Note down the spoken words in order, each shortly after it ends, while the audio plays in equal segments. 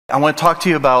I want to talk to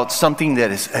you about something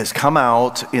that has come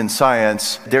out in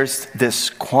science. There's this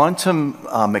quantum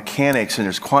mechanics and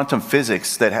there's quantum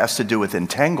physics that has to do with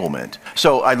entanglement.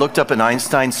 So I looked up and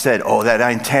Einstein said, oh, that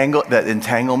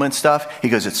entanglement stuff, he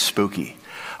goes, it's spooky.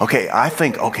 Okay, I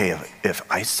think, okay, if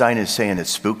Einstein is saying it's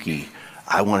spooky,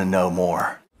 I want to know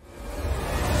more.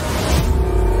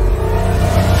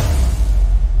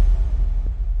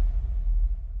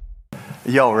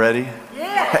 Y'all ready?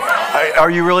 Yeah. Are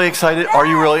you really excited? Are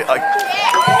you really? Okay.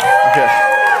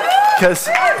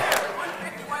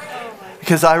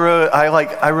 Because I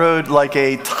rode like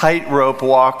a tightrope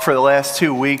walk for the last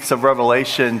 2 weeks of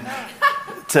Revelation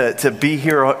to be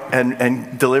here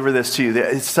and deliver this to you.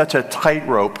 It's such a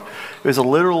tightrope. It was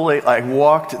literally, I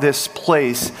walked this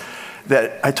place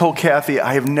that I told Kathy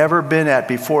I have never been at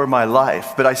before in my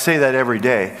life, but I say that every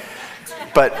day.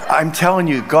 But I'm telling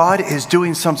you, God is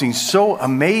doing something so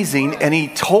amazing, and He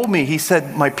told me, He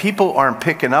said, my people aren't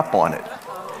picking up on it.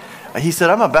 He said,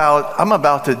 I'm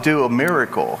about to do a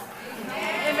miracle.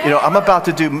 You know, I'm about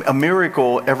to do a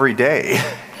miracle every day.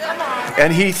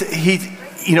 And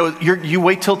you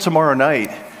wait till tomorrow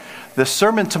night. The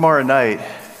sermon tomorrow night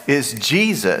is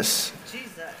Jesus.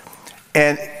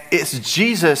 And it's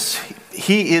Jesus,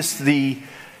 He is the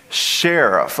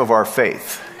sheriff of our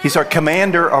faith. He's our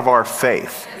commander of our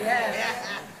faith.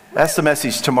 That's the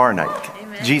message tomorrow night.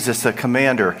 Amen. Jesus, the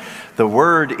commander. The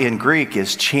word in Greek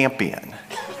is champion.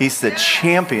 He's the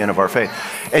champion of our faith.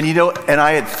 And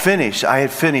I had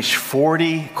finished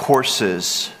 40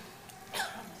 courses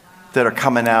that are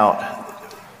coming out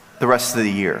the rest of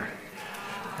the year.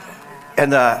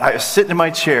 And I was sitting in my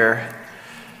chair,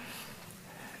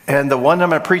 and the one I'm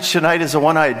going to preach tonight is the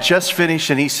one I had just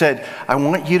finished, and he said, I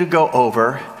want you to go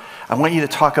over. I want you to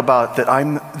talk about that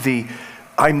I'm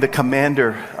the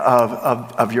commander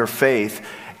of your faith.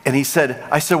 And I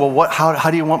said, well, how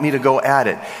do you want me to go at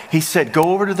it? He said,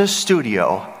 go over to the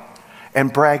studio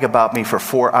and brag about me for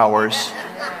 4 hours.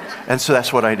 And so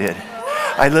that's what I did.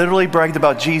 I literally bragged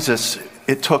about Jesus.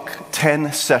 It took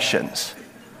 10 sessions.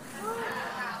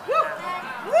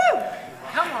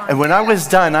 And when I was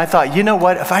done, I thought, you know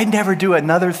what? If I never do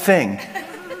another thing,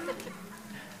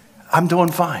 I'm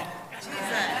doing fine.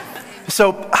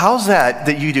 So how's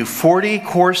that you do 40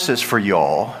 courses for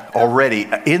y'all already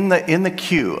in the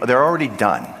queue? They're already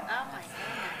done.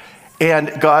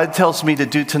 And God tells me to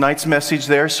do tonight's message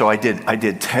there, so I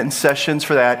did 10 sessions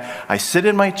for that. I sit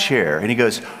in my chair, and He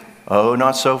goes, oh,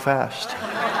 not so fast.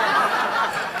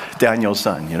 Daniel's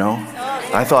son,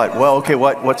 I thought, well, okay,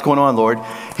 what's going on, Lord?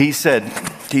 He said,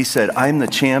 I'm the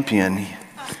champion.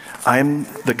 I'm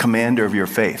the commander of your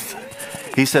faith.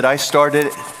 He said, I started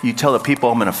it. You tell the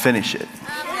people I'm going to finish it.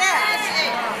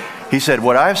 He said,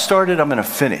 what I've started, I'm going to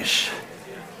finish.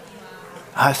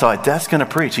 I thought, that's going to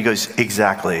preach. He goes,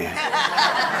 exactly. So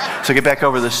I get back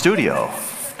over to the studio.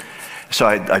 So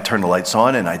I turned the lights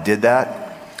on and I did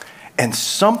that. And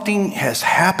something has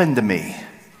happened to me.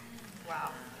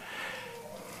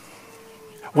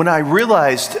 When I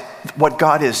realized what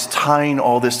God is tying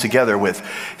all this together with.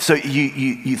 So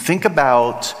you think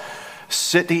about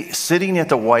sitting at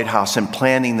the White House and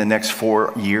planning the next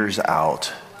 4 years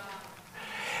out.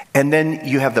 And then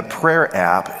you have the prayer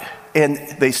app, and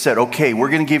they said, okay, we're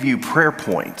going to give you prayer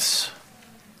points.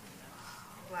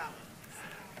 Wow.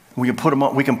 We can put them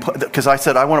on, because I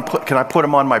said, can I put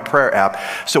them on my prayer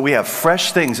app? So we have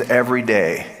fresh things every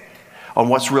day on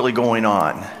what's really going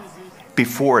on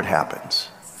before it happens.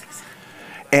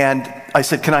 And I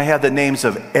said, can I have the names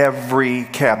of every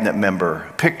cabinet member,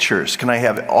 pictures? Can I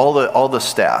have all the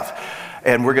staff?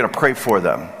 And we're going to pray for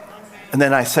them. And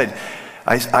then I said,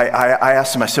 I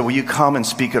asked them, I said, will you come and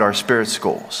speak at our spirit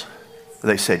schools?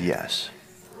 They said yes.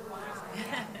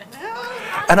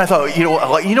 And I thought,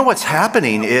 you know what's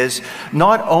happening is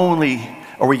not only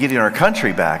are we getting our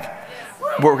country back,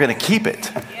 but we're going to keep it.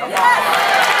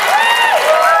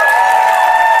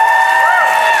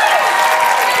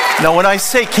 Now, when I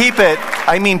say keep it,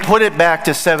 I mean put it back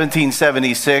to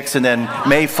 1776 and then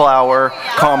Mayflower,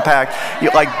 compact,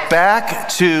 like back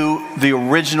to the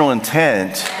original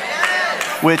intent,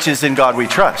 which is in God we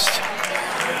trust.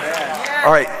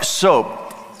 All right, so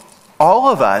all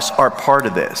of us are part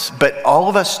of this, but all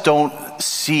of us don't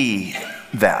see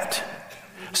that.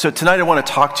 So tonight I want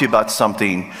to talk to you about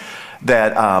something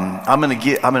that I'm going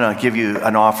to give you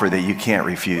an offer that you can't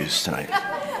refuse tonight.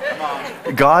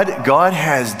 God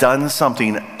has done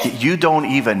something you don't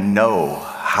even know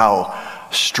how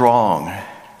strong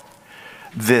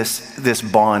this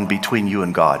bond between you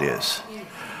and God is.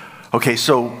 Okay,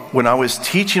 so when I was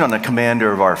teaching on the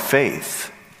commander of our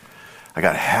faith, I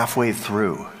got halfway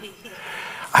through.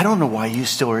 I don't know why you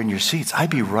still are in your seats.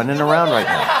 I'd be running around right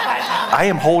now. I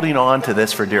am holding on to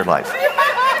this for dear life.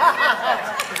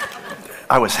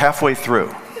 I was halfway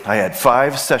through. I had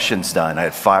 5 sessions done. I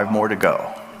had 5 more to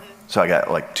go. So I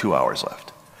got like 2 hours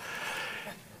left.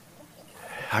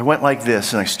 I went like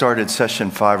this, and I started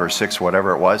session 5 or 6,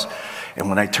 whatever it was. And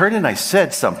when I turned and I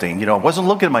said something, I wasn't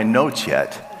looking at my notes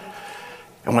yet.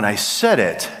 And when I said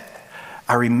it,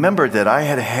 I remembered that I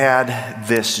had had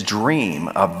this dream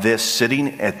of this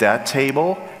sitting at that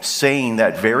table, saying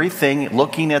that very thing,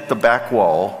 looking at the back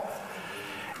wall,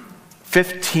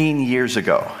 15 years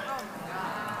ago.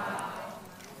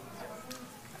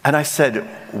 And I said,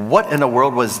 what in the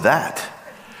world was that?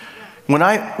 When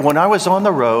I was on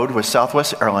the road with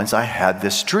Southwest Airlines, I had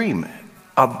this dream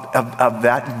of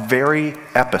that very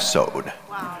episode.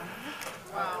 Wow.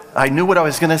 I knew what I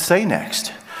was going to say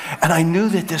next. And I knew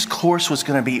that this course was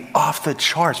going to be off the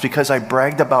charts because I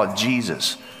bragged about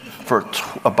Jesus for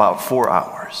about 4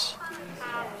 hours.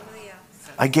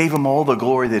 I gave him all the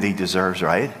glory that he deserves,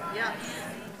 right?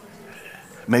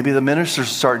 Maybe the ministers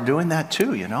start doing that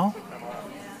too,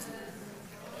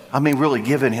 I mean, really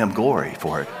giving him glory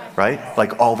for it, right?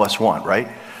 Like all of us want, right?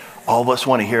 All of us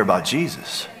want to hear about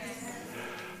Jesus.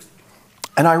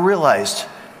 And I realized,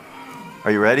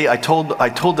 are you ready? I told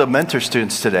the mentor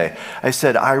students today, I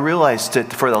said, I realized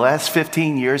that for the last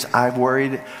 15 years, I've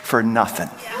worried for nothing.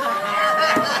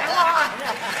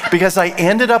 Because I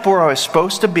ended up where I was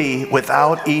supposed to be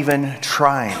without even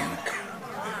trying.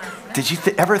 Did you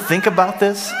ever think about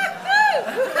this?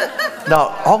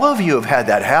 Now, all of you have had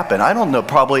that happen. I don't know,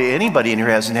 probably anybody in here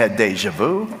hasn't had deja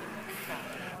vu.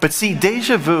 But see,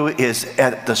 deja vu is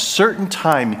at the certain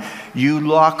time you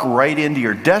lock right into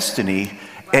your destiny,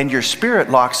 and your spirit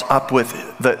locks up with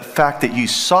the fact that you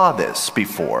saw this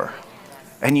before.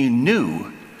 And you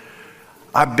knew,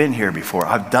 I've been here before,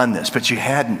 I've done this, but you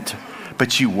hadn't.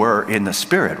 But you were in the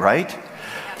spirit, right?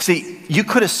 See, you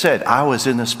could have said, I was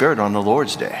in the spirit on the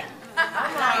Lord's Day.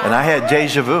 And I had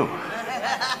deja vu.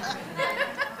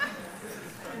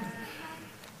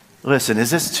 Listen,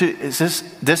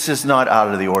 this is not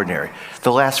out of the ordinary.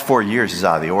 The last 4 years is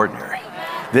out of the ordinary.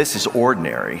 This is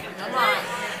ordinary.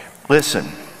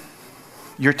 Listen,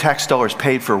 your tax dollars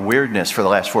paid for weirdness for the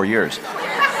last 4 years.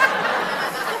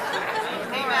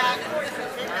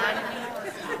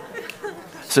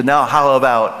 So now how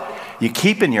about you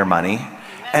keeping your money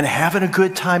and having a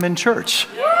good time in church?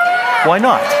 Why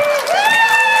not?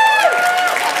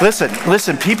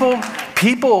 Listen, people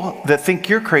that think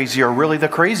you're crazy are really the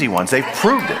crazy ones. They've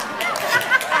proved it.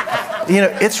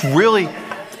 It's really,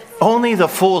 only the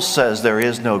fool says there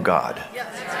is no God.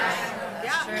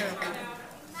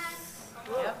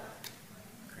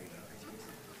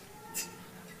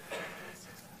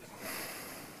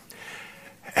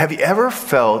 Have you ever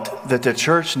felt that the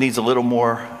church needs a little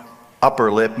more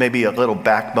upper lip, maybe a little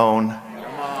backbone?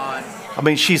 I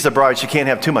mean, she's the bride. She can't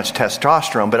have too much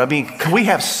testosterone. But I mean, can we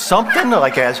have something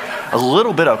like as a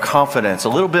little bit of confidence, a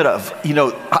little bit of,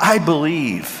 I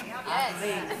believe.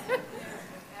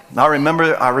 I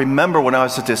remember when I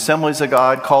was at the Assemblies of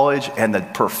God College, and the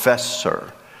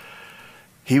professor,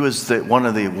 he was one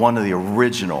of the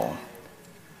original.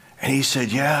 And he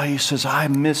said, I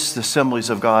miss the Assemblies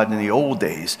of God in the old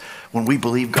days when we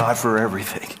believed God for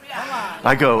everything.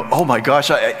 I go, oh my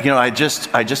gosh, I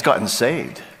just gotten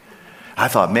saved. I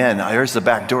thought, man, there's the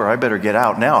back door. I better get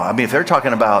out now. I mean, if they're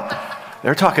talking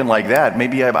like that,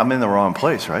 maybe I'm in the wrong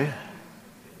place, right?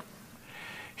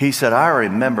 He said, I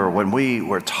remember when we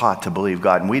were taught to believe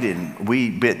God, and we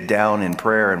bit down in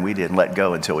prayer, and we didn't let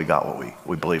go until we got what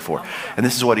we believed for. And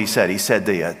this is what he said. He said,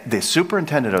 the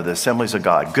superintendent of the Assemblies of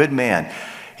God, good man,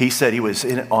 he said he was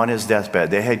on his deathbed.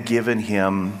 They had given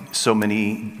him so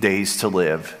many days to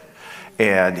live,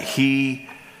 and he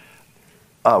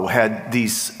had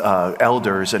these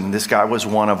elders, and this guy was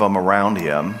one of them around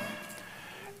him.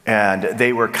 And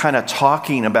they were kind of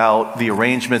talking about the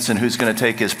arrangements and who's going to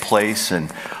take his place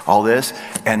and all this.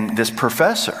 And this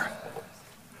professor,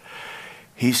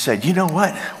 he said, you know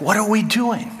what? What are we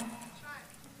doing?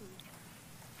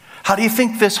 How do you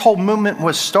think this whole movement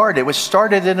was started? It was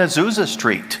started in Azusa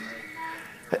Street.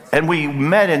 And we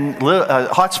met in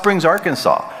Hot Springs,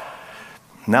 Arkansas.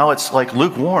 Now it's like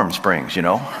lukewarm springs,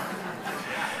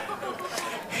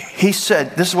 He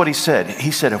said, this is what he said.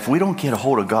 He said, if we don't get a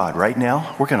hold of God right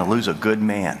now, we're going to lose a good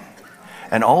man.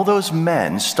 And all those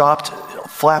men stopped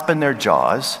flapping their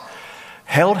jaws,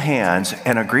 held hands,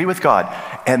 and agreed with God.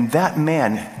 And that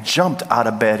man jumped out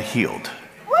of bed healed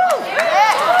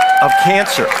of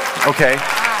cancer, okay?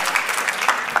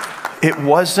 It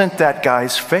wasn't that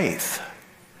guy's faith.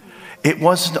 It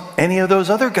wasn't any of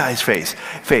those other guys' faith.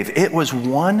 It was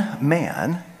one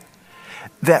man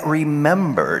that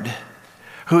remembered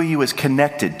who he was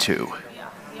connected to.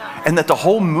 And that the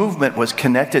whole movement was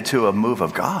connected to a move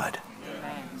of God.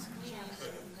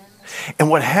 And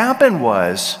what happened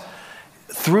was,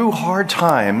 through hard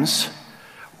times,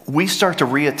 we start to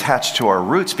reattach to our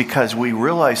roots because we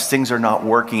realize things are not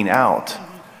working out.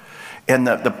 And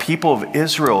the people of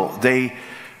Israel, they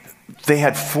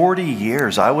had 40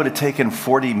 years. I would have taken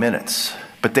 40 minutes,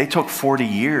 but they took 40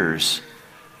 years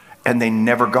and they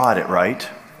never got it right.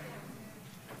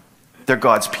 They're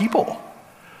God's people.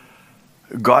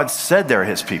 God said they're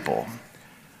his people.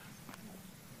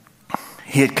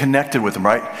 He had connected with them,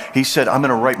 right? He said, I'm going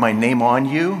to write my name on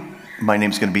you. My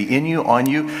name's going to be in you, on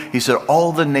you. He said,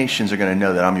 all the nations are going to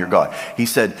know that I'm your God. He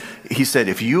said,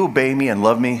 if you obey me and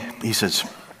love me, he says,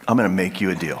 I'm going to make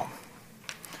you a deal.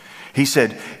 He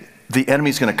said, the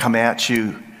enemy's going to come at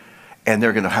you and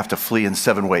they're going to have to flee in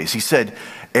 7 ways. He said,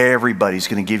 everybody's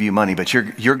going to give you money, but you're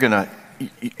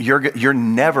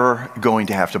never going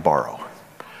to have to borrow.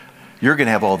 You're going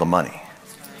to have all the money,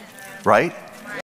 right?